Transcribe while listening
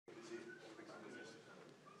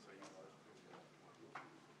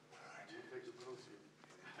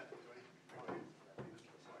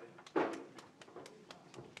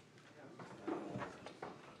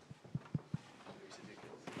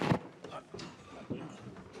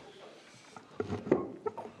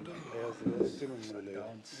Okay,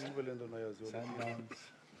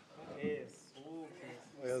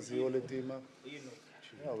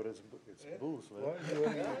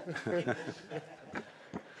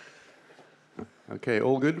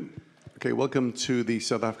 all good? Okay, welcome to the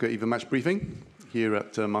South Africa EVA match briefing here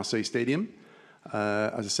at Marseille Stadium.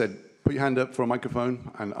 As I said, put your hand up for a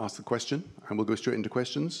microphone and ask the question, and we'll go straight into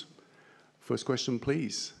questions. First question,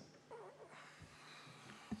 please.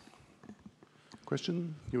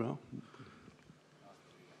 Question? You are.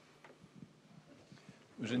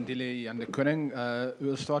 Mzwandile and the Canan,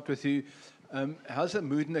 we'll start with you. How's the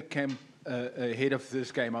mood in the camp ahead of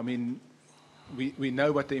this game? I mean, we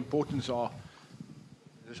know what the importance are.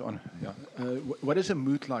 This on, yeah. What is the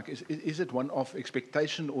mood like? Is it one of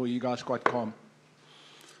expectation, or are you guys quite calm?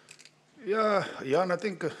 Yeah, and I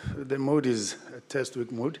think the mood is a test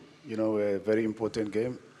week mood. You know, a very important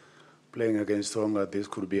game. Playing against Tonga, this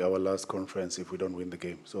could be our last conference if we don't win the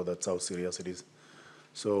game. So that's how serious it is.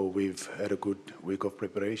 So we've had a good week of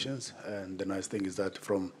preparations, and the nice thing is that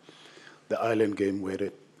from the island game, we had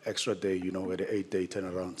an extra day, you know, we had an 8-day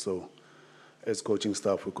turnaround. So as coaching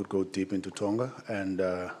staff, we could go deep into Tonga. And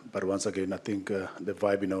but once again, I think the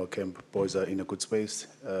vibe in our camp, boys are in a good space.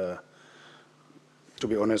 To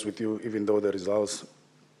be honest with you, even though the results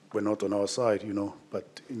were not on our side, you know,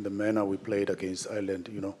 but in the manner we played against Ireland,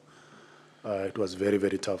 you know, it was a very,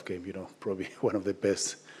 very tough game, you know, probably one of the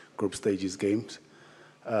best group stages games.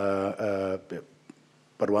 But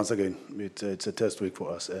once again, it's a test week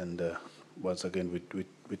for us, and once again, we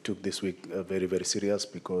took this week very, very serious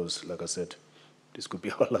because, like I said, this could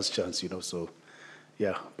be our last chance, you know. So,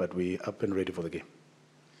 yeah, but we're up and ready for the game.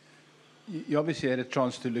 You obviously had a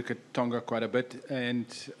chance to look at Tonga quite a bit, and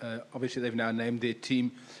obviously they've now named their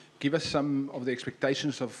team. Give us some of the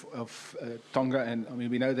expectations of Tonga, and I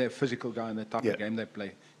mean, we know they're a physical guy and the type of game they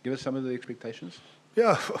play. Give us some of the expectations.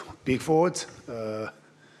 Yeah, big forwards.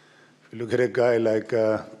 If you look at a guy like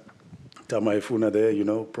Tamaifuna there, you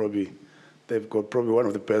know, they've got one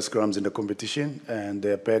of the best scrums in the competition, and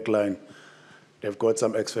their back line, they've got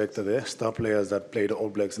some X factor there. Star players that played the All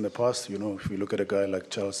Blacks in the past. You know, if you look at a guy like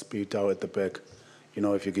Charles Peter at the back, you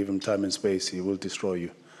know, if you give him time and space, he will destroy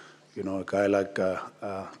you. You know, a guy like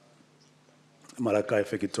Malakai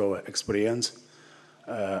Fekitoa, experience.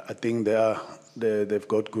 I think they've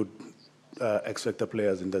got good X factor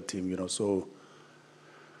players in that team. You know, so.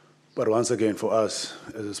 But once again, for us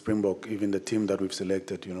as a Springbok, even the team that we've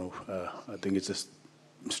selected, you know, I think it's a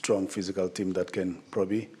strong physical team that can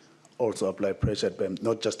probably also apply pressure at them,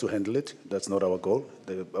 not just to handle it. That's not our goal.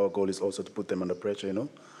 Our goal is also to put them under pressure, you know.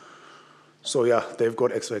 So yeah, they've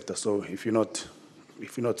got X factor. So if you're not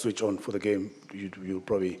switch on for the game, you'll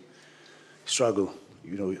probably struggle.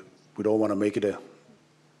 You know, we don't want to make it a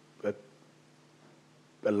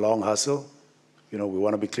long hustle. You know, we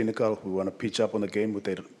want to be clinical. We want to pitch up on the game with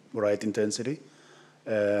the right intensity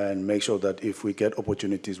and make sure that if we get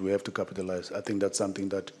opportunities, we have to capitalize. I think that's something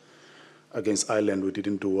that against Ireland we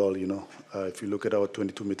didn't do well, you know. If you look at our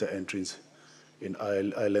 22-meter entries in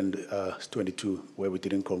Ireland 22, where we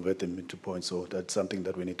didn't convert them into points, so that's something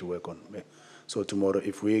that we need to work on. So tomorrow,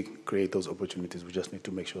 if we create those opportunities, we just need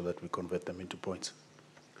to make sure that we convert them into points.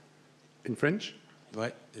 In French?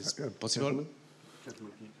 Ouais, is possible?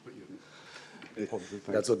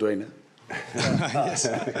 That's what Duane. Yes.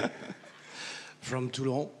 From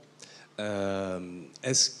Toulon.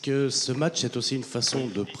 Est-ce que ce match est aussi une façon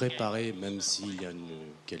de préparer, même s'il y a une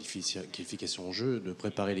qualification en jeu, de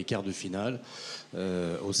préparer les quarts de finale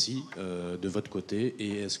aussi de votre côté,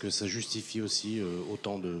 et est-ce que ça justifie aussi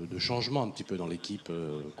autant de changements un petit peu dans l'équipe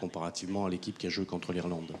comparativement à l'équipe qui a joué contre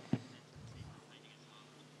l'Irlande?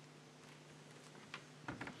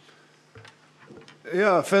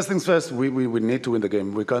 Yeah, first things first, we need to win the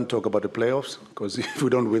game. We can't talk about the playoffs, because if we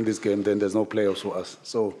don't win this game, then there's no playoffs for us.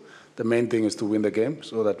 So the main thing is to win the game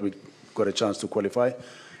so that we got a chance to qualify.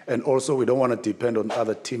 And also, we don't want to depend on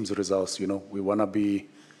other teams' results. You know, we want to be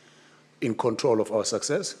in control of our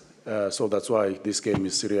success. So that's why this game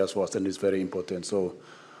is serious for us and it's very important. So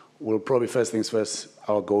we'll probably, first things first,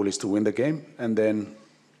 our goal is to win the game, and then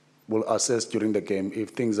we'll assess during the game.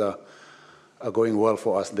 If things are going well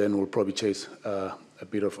for us, then we'll probably chase a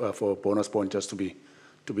bit of for a bonus point just to be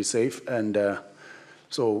safe. And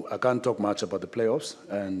so I can't talk much about the playoffs,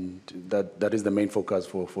 and that is the main focus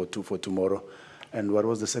for tomorrow. And what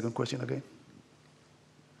was the second question again?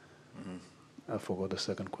 I forgot the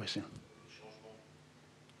second question.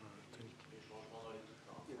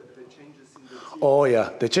 Oh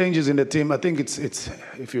yeah, the changes in the team. I think it's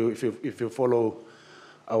if you follow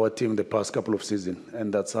our team the past couple of seasons,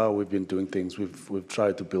 and that's how we've been doing things. We've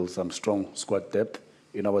tried to build some strong squad depth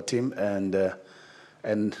in our team, and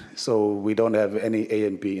And so we don't have any A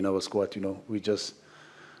and B in our squad, you know. We just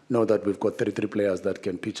know that we've got 33 players that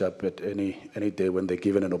can pitch up at any day when they're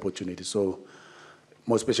given an opportunity. So,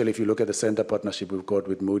 more especially if you look at the center partnership we've got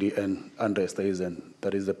with Moodie and Andre Stuyzen,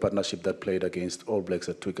 that is the partnership that played against All Blacks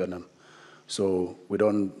at Twickenham. So we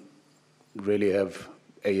don't really have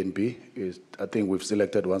A and B. I think we've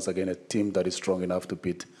selected once again a team that is strong enough to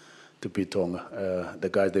beat Tonga. The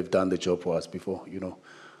guys, they've done the job for us before, you know.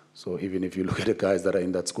 So even if you look at the guys that are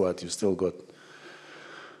in that squad, you've still got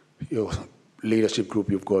your leadership group.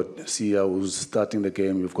 You've got Sia, who's starting the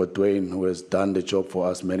game. You've got Duane, who has done the job for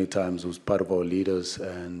us many times, who's part of our leaders,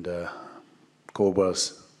 and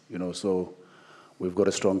Cobras, you know. So we've got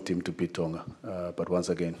a strong team to beat Tonga. But once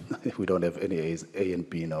again, we don't have any A and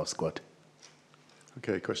B in our squad.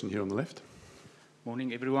 Okay, question here on the left.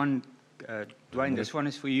 Morning, everyone. Duane, this one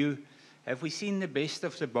is for you. Have we seen the best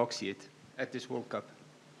of the box yet at this World Cup?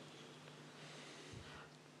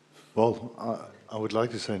 Well, I would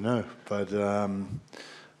like to say no, but I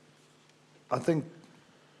think,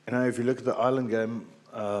 you know, if you look at the Ireland game,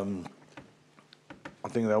 I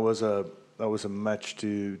think that was a match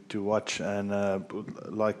to watch, and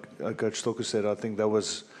like Coach Stocker said, I think that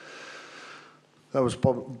was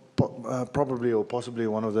probably or possibly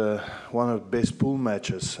one of the best pool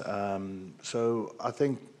matches. So I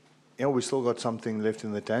think, you know, we still got something left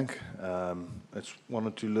in the tank. It's one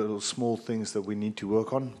or two little small things that we need to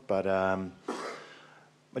work on, but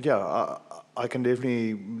yeah, I can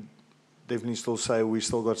definitely still say we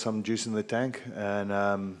still got some juice in the tank,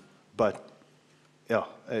 and but yeah,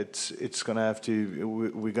 it's gonna have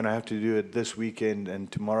to, we're gonna have to do it this weekend and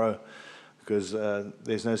tomorrow, because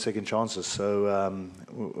there's no second chances. So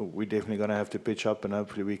we're definitely going to have to pitch up, and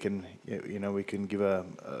hopefully we can, you know, we can give a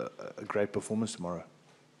great performance tomorrow.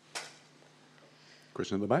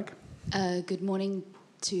 Question in the back. Good morning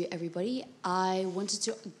to everybody. I wanted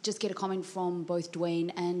to just get a comment from both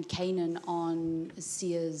Duane and Canan on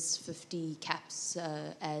Sia's 50 caps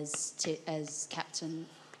as captain.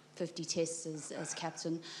 50 tests as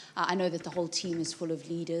captain. I know that the whole team is full of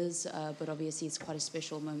leaders, but obviously it's quite a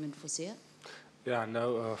special moment for Sia. Yeah,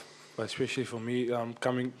 no, especially for me,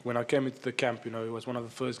 when I came into the camp, you know, he was one of the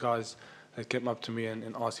first guys that came up to me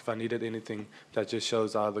and asked if I needed anything. That just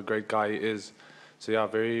shows how the great guy he is. So yeah,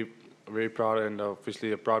 very, very proud, and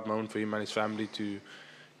obviously a proud moment for him and his family to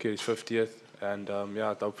get his 50th. And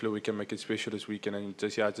yeah, hopefully we can make it special this weekend. And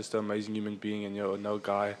just, yeah, just an amazing human being, and, you know,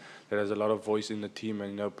 guy that has a lot of voice in the team,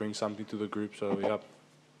 and, you know, brings something to the group. So yeah.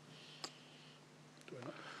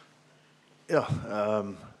 Yeah,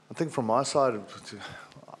 I think from my side,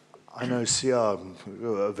 I know Sia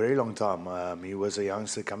a very long time. He was a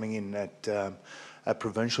youngster coming in at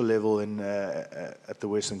provincial level at the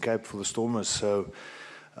Western Cape for the Stormers. So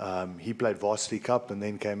he played Varsity Cup and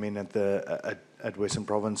then came in at Western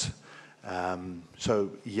Province.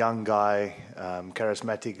 So young guy,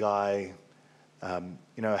 charismatic guy,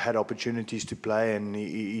 you know, had opportunities to play, and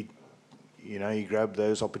he grabbed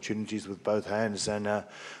those opportunities with both hands, and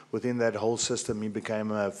within that whole system, he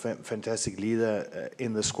became a fantastic leader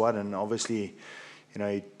in the squad, and obviously, you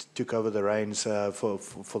know, he took over the reins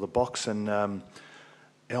for the box, and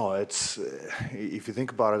you know, it's if you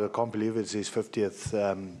think about it, I can't believe it's his 50th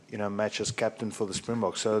you know, match as captain for the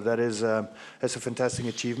Springbok. So that is that's a fantastic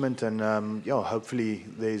achievement, and yeah, hopefully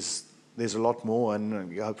there's a lot more,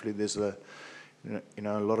 and hopefully there's a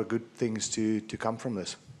lot of good things to come from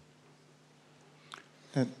this.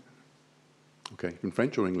 Okay, in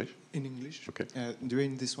French or English? In English. Okay.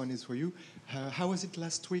 Duane, this one is for you. How was it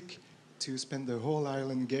last week to spend the whole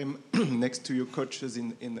Ireland game next to your coaches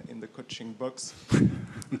in the coaching box?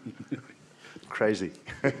 Crazy.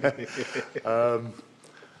 Yeah,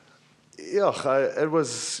 it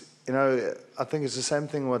was, you know, I think it's the same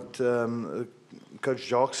thing what Coach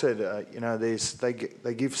Jacques said. You know,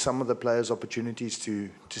 they give some of the players opportunities to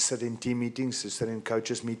sit in team meetings, to sit in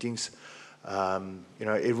coaches' meetings. You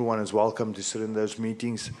know, everyone is welcome to sit in those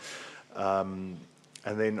meetings.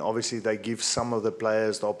 And then obviously they give some of the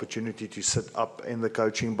players the opportunity to sit up in the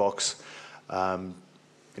coaching box, you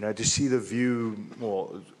know, to see the view, or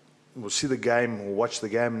we'll see the game or watch the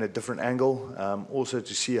game in a different angle. Also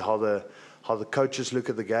to see how the coaches look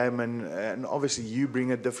at the game, and obviously you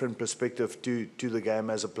bring a different perspective to the game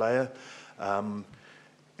as a player.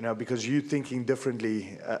 You know, because you're thinking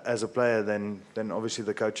differently as a player than obviously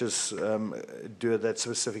the coaches do at that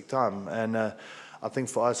specific time. And I think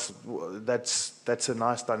for us, that's a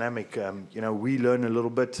nice dynamic. You know, we learn a little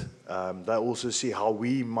bit. They also see how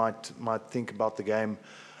we might think about the game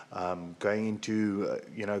going into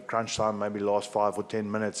you know, crunch time, maybe last 5 or 10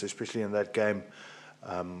 minutes, especially in that game.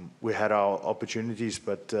 we had our opportunities,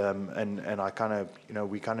 but and I kind of, you know,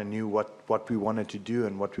 we kind of knew what we wanted to do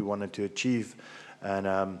and what we wanted to achieve,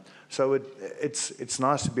 and so it's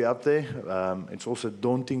nice to be up there. It's also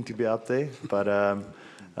daunting to be up there, but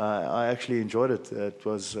I actually enjoyed it. It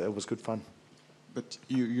was good fun. But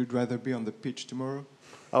you'd rather be on the pitch tomorrow?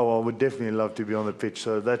 Oh, I would definitely love to be on the pitch.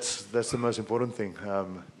 So that's the most important thing.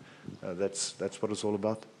 That's what it's all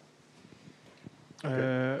about.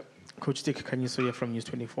 Coach Dick Kanyusoya from News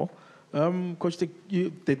 24. Coach Dick,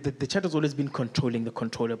 the chat has always been controlling the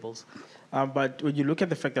controllables. But when you look at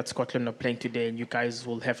the fact that Scotland are playing today and you guys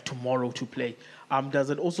will have tomorrow to play, does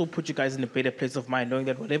it also put you guys in a better place of mind, knowing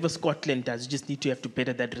that whatever Scotland does, you just need to have to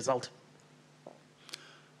better that result?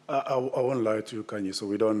 I won't lie to you, Kanye. So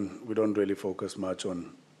we don't really focus much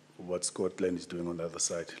on what Scotland is doing on the other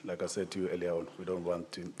side. Like I said to you earlier on, we don't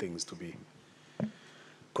want things to be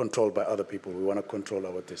controlled by other people. We want to control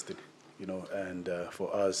our destiny, you know. And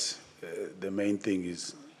for us, the main thing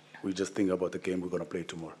is we just think about the game we're going to play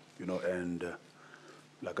tomorrow, you know. And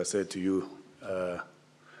like I said to you,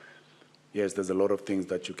 yes, there's a lot of things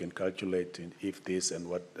that you can calculate, and if this and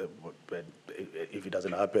what if it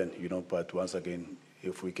doesn't happen, you know. But once again,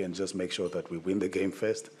 if we can just make sure that we win the game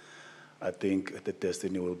first, I think the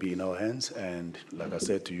destiny will be in our hands. And like I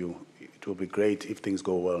said to you, it will be great if things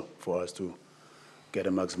go well for us to get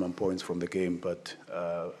a maximum points from the game. But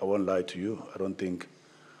I won't lie to you, I don't think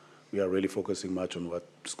we are really focusing much on what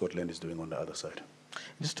Scotland is doing on the other side.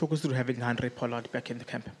 Just talk us through having Andre Pollard back in the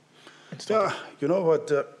camp. Yeah, you know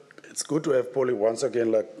what? It's good to have Polly once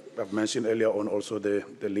again. Like I've mentioned earlier on, also the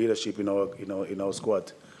leadership in our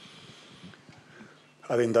squad.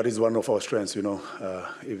 I think that is one of our strengths, you know.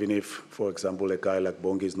 Even if, for example, a guy like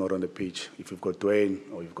Bongi is not on the pitch, if you've got Duane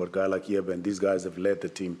or you've got a guy like Yeben, these guys have led the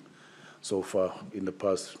team so far in the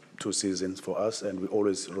past 2 seasons for us, and we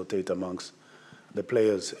always rotate amongst the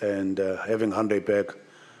players. And having Andre back,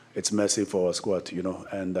 it's massive for our squad, you know.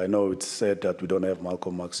 And I know it's said that we don't have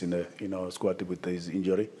Malcolm Max in our squad with his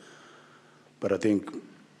injury, but I think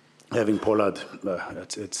having Pollard, I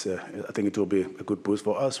think it will be a good boost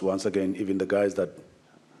for us. Once again, even the guys that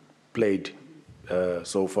played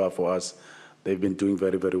so far for us, they've been doing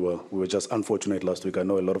very, very well. We were just unfortunate last week. I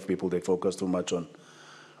know a lot of people, they focus too much on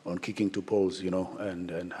kicking to poles, you know,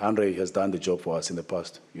 and Andre has done the job for us in the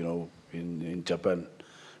past, you know, in Japan.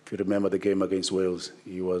 If you remember the game against Wales,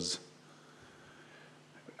 he was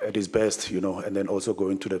at his best, you know, and then also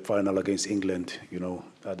going to the final against England, you know.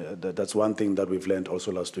 That's one thing that we've learned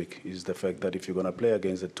also last week, is the fact that if you're going to play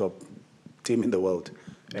against the top team in the world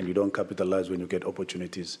and you don't capitalize when you get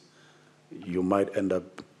opportunities, you might end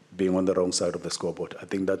up being on the wrong side of the scoreboard. I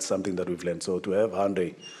think that's something that we've learned. So to have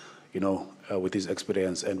Andre, you know, with his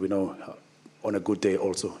experience, and we know on a good day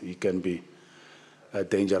also he can be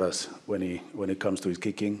dangerous when it comes to his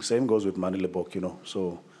kicking. Same goes with Mzwandile Bok, you know.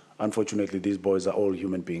 So unfortunately, these boys are all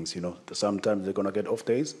human beings, you know. Sometimes they're going to get off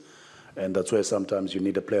days, and that's where sometimes you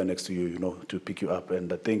need a player next to you, you know, to pick you up.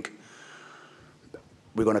 And I think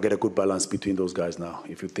we're going to get a good balance between those guys now.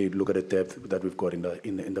 If you look at the depth that we've got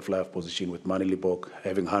in the fly-off position with Mzwandile Bok,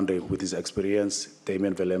 having Andre with his experience,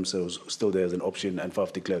 Damien Willemse who's still there as an option, and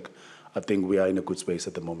Faf de Klerk, I think we are in a good space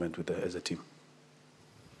at the moment as a team.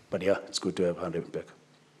 But yeah, it's good to have Andre back.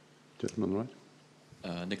 Gentleman,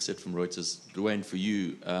 right? Nick Set from Reuters. Duane, for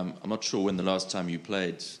you, I'm not sure when the last time you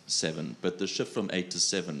played 7, but the shift from 8 to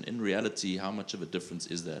 7, in reality, how much of a difference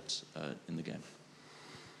is that in the game?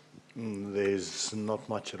 There's not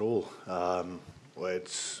much at all. Where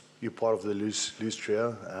you're part of the loose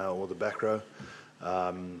trio or the back row.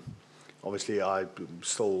 Obviously, I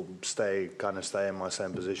still stay in my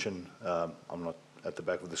same position. I'm not at the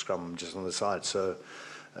back of the scrum. I'm just on the side. So,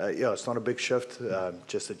 yeah, it's not a big shift.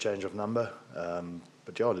 Just a change of number.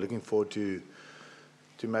 But yeah, looking forward to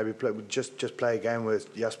maybe play a game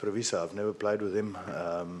with Jasper Wiese. I've never played with him.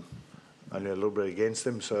 Only a little bit against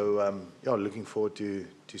him. So yeah, looking forward to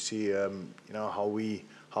see you know,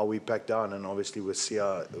 how we pack down, and obviously with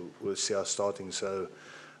CR starting. So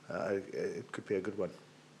it could be a good one.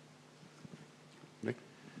 Nick.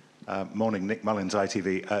 Morning, Nick Mullins,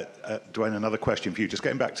 ITV. Duane, another question for you. Just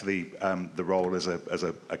getting back to the role as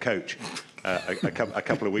a coach. A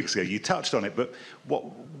couple of weeks ago, you touched on it, but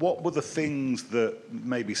what were the things that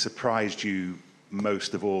maybe surprised you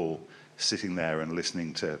most of all, sitting there and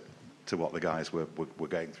listening to what the guys were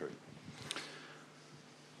going through?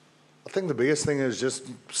 I think the biggest thing is just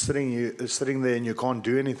sitting there and you can't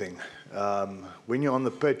do anything. When you're on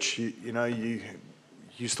the pitch,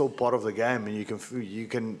 you're still part of the game, and you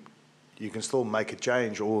can still make a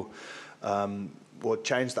change or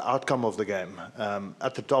change the outcome of the game.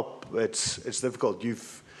 At the top, it's difficult.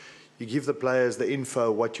 give the players the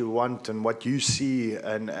info, what you want and what you see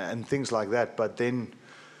and things like that. But then,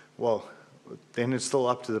 well, then it's still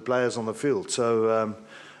up to the players on the field. So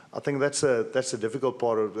I think that's a difficult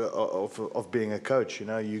part of being a coach. You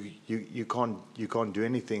know, you can't do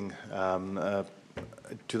anything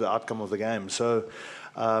to the outcome of the game. So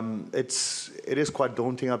it is quite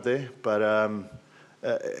daunting up there, but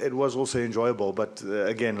it was also enjoyable. But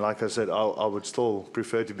again, like I said, I would still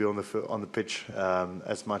prefer to be on the pitch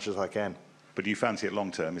as much as I can. But do you fancy it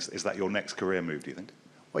long term? Is that your next career move, do you think?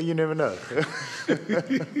 Well, you never know.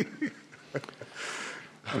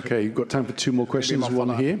 Okay, you've got time for two more questions.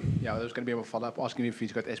 One here. Yeah, there's going to be a follow-up asking if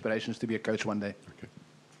he's got aspirations to be a coach one day. Okay.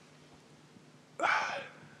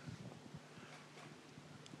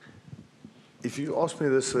 If you asked me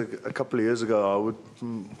this a couple of years ago, I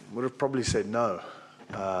would have probably said no.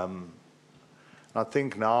 I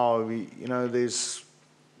think now, you're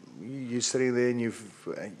sitting there and you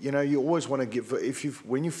always want to give.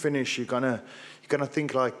 When you finish, you're gonna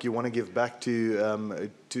think like you want to give back to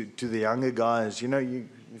the younger guys. You know,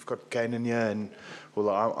 you've got Canan here, and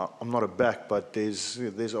well, I'm not a back, but there's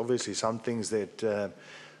obviously some things that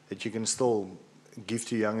you can still give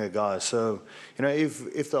to younger guys. So, you know,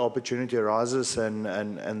 if the opportunity arises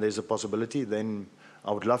and there's a possibility, then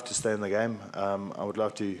I would love to stay in the game. I would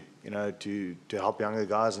love to, to help younger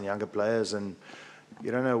guys and younger players. And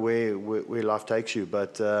you don't know where life takes you,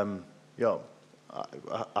 but yeah,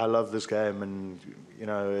 I love this game, and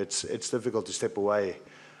it's difficult to step away.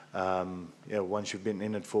 Once you've been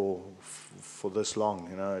in it for this long,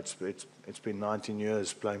 it's been 19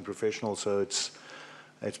 years playing professional, so it's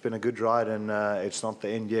been a good ride, and it's not the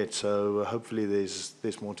end yet. So hopefully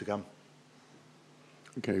there's more to come.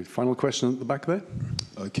 Okay, final question at the back there.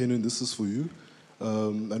 Canan, this is for you.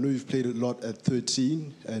 I know you've played a lot at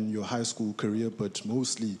 13 and your high school career, but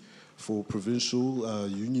mostly for provincial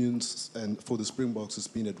unions and for the Springboks it's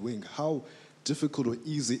been at wing. How difficult or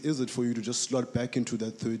easy is it for you to just slot back into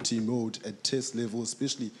that 13 mode at test level,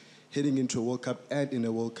 especially heading into a World Cup and in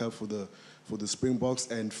a World Cup for the Springboks?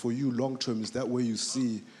 And for you long term, is that where you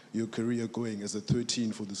see your career going as a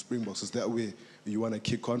 13 for the Springboks? Is that where you want to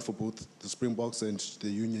kick on for both the Springboks and the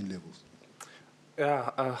union levels?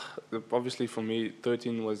 Yeah, obviously for me,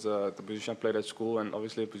 13 was the position I played at school, and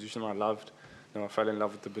obviously a position I loved. I fell in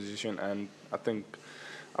love with the position, and I think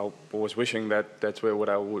I was wishing that that's where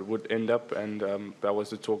I would end up, and that was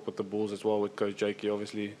the talk with the Bulls as well. With Coach Jakey,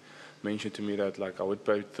 obviously mentioned to me that I would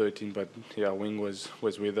play 13, but yeah, wing was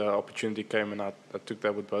where the opportunity came, and I took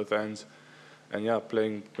that with both hands. And yeah,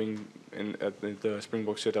 playing wing at the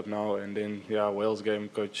Springbok setup now, and then Wales game,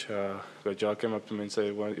 Coach Jar came up to me and said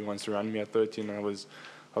he wants to run me at 13, and I was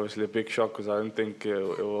obviously a big shock because I didn't think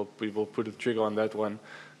we will put a trigger on that one.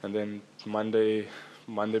 And then Monday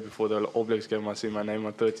before the All Blacks game, I see my name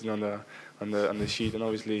on 13 on the sheet, and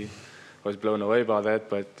obviously I was blown away by that.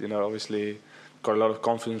 But obviously got a lot of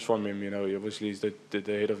confidence from him. He obviously is the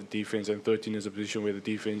head of the defense, and 13 is a position where the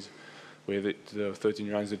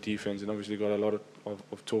 13 runs the defense, and obviously got a lot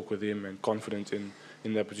of talk with him and confidence in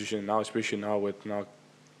that position. Now, especially now with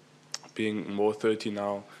being more 30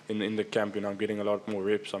 now in the camp, I'm getting a lot more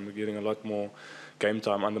reps. I'm getting a lot more game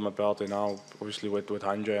time under my belt, and now obviously with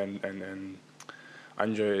Andre and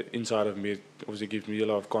Andre inside of me, it obviously gives me a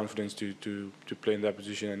lot of confidence to play in that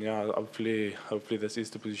position. And yeah, hopefully this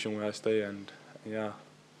is the position where I stay. And yeah.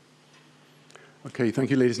 Okay,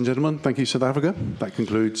 thank you, ladies and gentlemen. Thank you, South Africa. That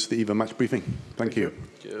concludes the EVA match briefing. Thank you.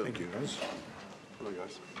 Thank you, guys. Hello,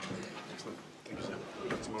 guys. Excellent. Thank you, sir. See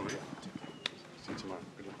you tomorrow. See you tomorrow.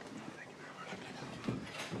 Good luck. Thank you very much.